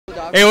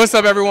Hey, what's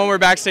up, everyone? We're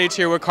backstage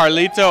here with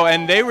Carlito,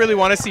 and they really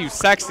want to see you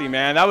sexy,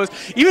 man. That was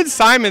even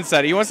Simon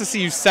said it. He wants to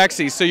see you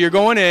sexy. So you're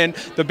going in.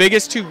 The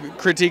biggest two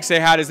critiques they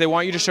had is they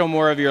want you to show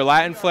more of your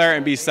Latin flair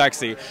and be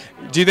sexy.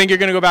 Do you think you're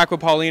going to go back with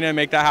Paulina and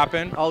make that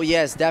happen? Oh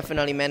yes,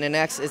 definitely, man. And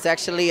it's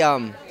actually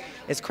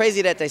it's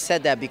crazy that they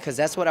said that because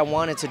that's what I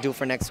wanted to do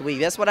for next week.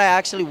 That's what I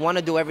actually want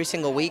to do every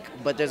single week.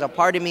 But there's a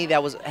part of me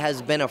that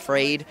has been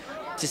afraid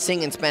to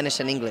sing in Spanish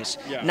and English.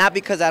 Yeah. Not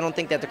because I don't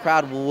think that the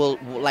crowd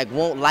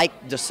won't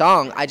like the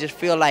song. I just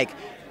feel like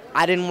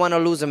I didn't want to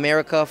lose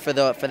America for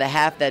the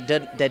half that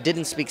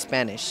didn't speak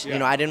Spanish. Yeah. You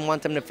know, I didn't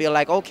want them to feel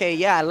like, okay,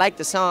 yeah, I like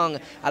the song,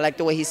 I like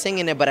the way he's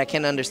singing it, but I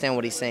can't understand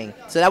what he's saying.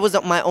 So that was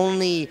my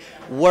only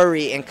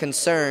worry and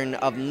concern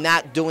of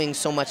not doing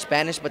so much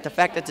Spanish. But the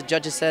fact that the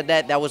judges said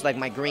that was like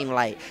my green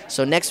light.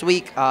 So next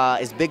week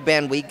is Big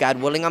Band Week.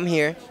 God willing, I'm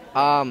here.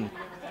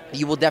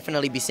 You will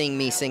definitely be seeing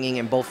me singing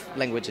in both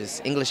languages,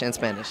 English and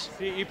Spanish.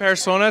 Y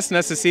personas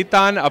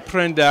necesitan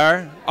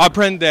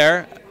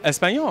aprender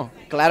español.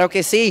 Claro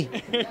que sí.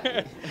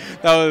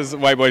 That was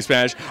white boy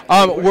Spanish.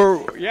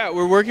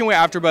 We're working with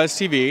AfterBuzz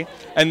TV,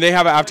 and they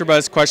have an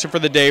AfterBuzz question for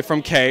the day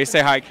from Kay.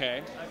 Say hi,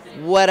 Kay.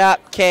 What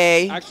up,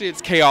 Kay? Actually,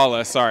 it's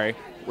Kayala. Sorry.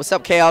 What's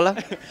up,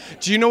 Kayala?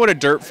 Do you know what a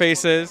dirt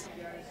face is?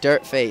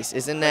 Dirt face,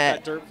 isn't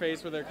that dirt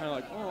face where they're kind of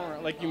like,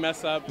 oh, like you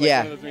mess up? Like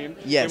yeah. One of those memes?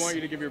 Yes. They want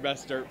you to give your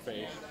best dirt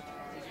face.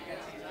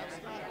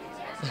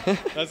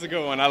 That's a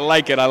good one. I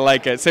like it. I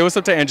like it. Say what's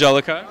up to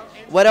Angelica.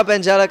 What up,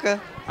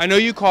 Angelica? I know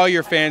you call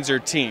your fans your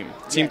team,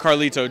 Team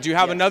Carlito. Do you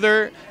have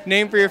another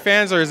name for your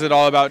fans, or is it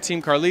all about Team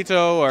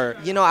Carlito? Or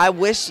you know, I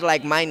wish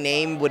like my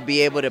name would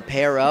be able to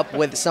pair up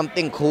with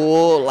something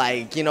cool,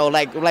 like you know,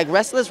 like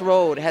Restless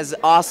Road has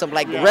awesome,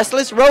 like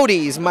Restless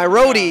Roadies, my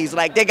roadies,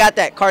 like they got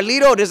that.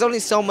 Carlito, there's only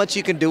so much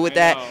you can do with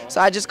that,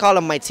 so I just call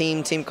them my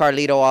team, Team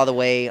Carlito, all the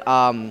way.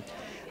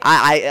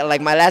 I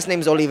like my last name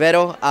is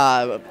Olivero.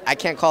 I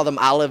can't call them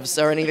Olives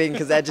or anything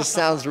because that just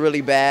sounds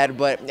really bad.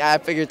 But I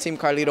figure Team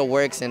Carlito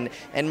works, and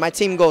my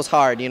team goes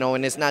hard, you know.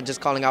 And it's not just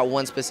calling out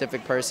one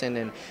specific person.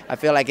 And I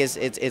feel like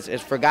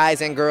it's for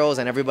guys and girls,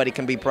 and everybody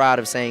can be proud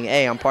of saying,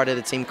 "Hey, I'm part of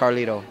the Team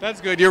Carlito."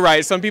 That's good. You're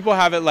right. Some people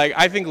have it like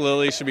I think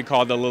Lily should be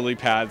called the Lily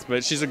Pads,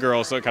 but she's a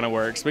girl, so it kind of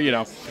works. But you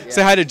know,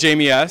 say hi to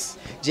Jamie S.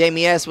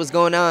 Jamie S, what's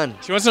going on?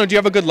 She wants to know, do you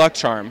have a good luck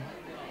charm?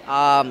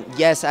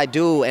 Yes, I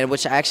do, and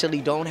which I actually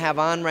don't have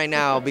on right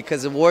now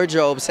because the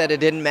wardrobe said it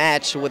didn't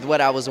match with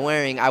what I was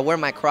wearing. I wear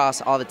my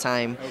cross all the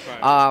time. Okay.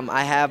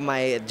 I have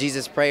my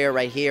Jesus prayer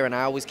right here, and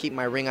I always keep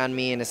my ring on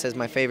me, and it says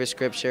my favorite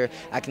scripture,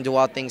 I can do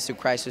all things through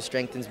Christ who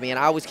strengthens me, and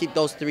I always keep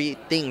those three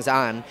things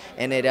on,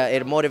 and it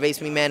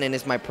motivates me, man, and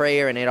it's my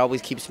prayer, and it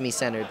always keeps me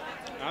centered.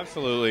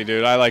 Absolutely,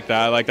 dude. I like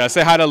that. I like that.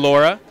 Say hi to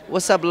Laura.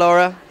 What's up,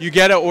 Laura? You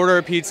get to order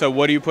a pizza.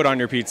 What do you put on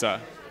your pizza?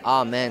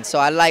 Oh, man.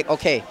 So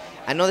okay,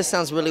 I know this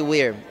sounds really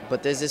weird,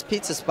 but there's this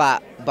pizza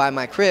spot by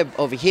my crib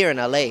over here in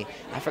LA.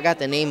 I forgot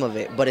the name of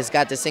it, but it's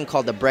got this thing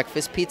called the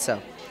breakfast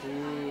pizza.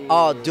 Ooh.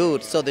 Oh,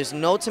 dude. So there's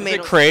no tomato.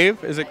 Is it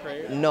Crave? Is it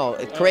Crave? No.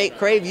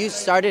 Crave you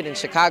started in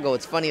Chicago.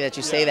 It's funny that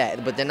you say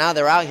that, but now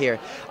they're out here.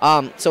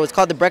 So it's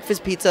called the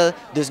breakfast pizza.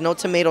 There's no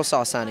tomato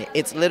sauce on it.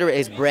 It's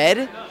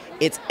bread,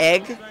 it's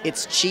egg,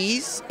 it's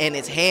cheese, and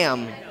it's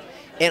ham.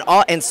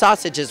 And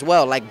sausage as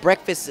well, like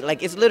breakfast,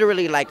 like it's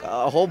literally like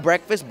a whole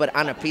breakfast, but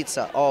on a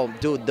pizza. Oh,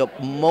 dude, the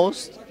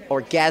most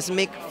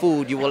orgasmic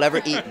food you will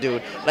ever eat,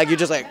 dude. Like you're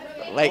just like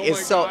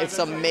it's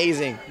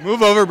amazing.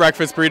 Move over,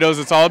 breakfast burritos.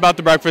 It's all about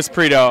the breakfast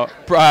burrito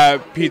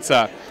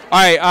pizza. All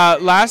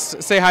right,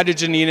 last, say hi to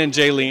Janine and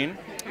Jaylene.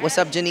 What's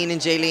up, Janine and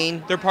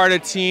Jaylene? They're part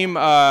of Team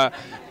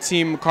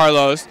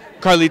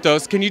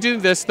Carlitos. Can you do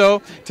this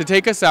though? To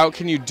take us out,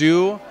 can you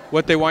do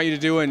what they want you to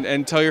do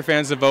and tell your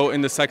fans to vote in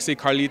the sexy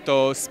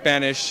Carlito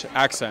Spanish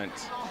accent?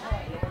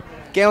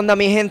 ¿Qué onda,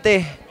 mi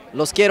gente?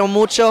 Los quiero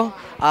mucho.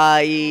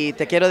 Y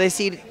te quiero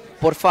decir,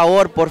 por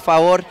favor,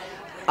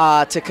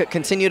 to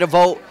continue to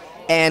vote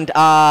and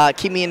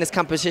keep me in this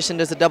competition.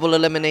 There's a double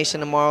elimination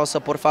tomorrow, so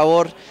por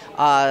favor,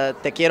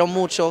 te quiero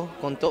mucho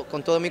con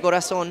todo mi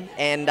corazón.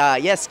 And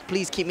yes,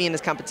 please keep me in this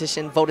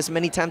competition. Vote as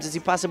many times as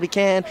you possibly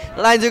can.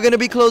 Lines are going to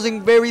be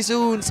closing very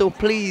soon, so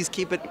please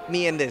keep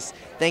me in this.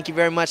 Thank you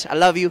very much. I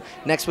love you.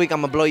 Next week,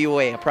 I'm going to blow you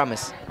away. I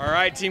promise. All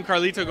right, Team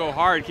Carlito, go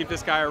hard. Keep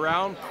this guy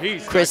around.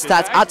 Peace. Chris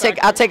Trondsen.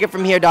 I'll take it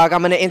from here, dog.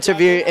 I'm going to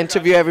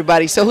interview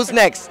everybody. So who's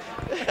next?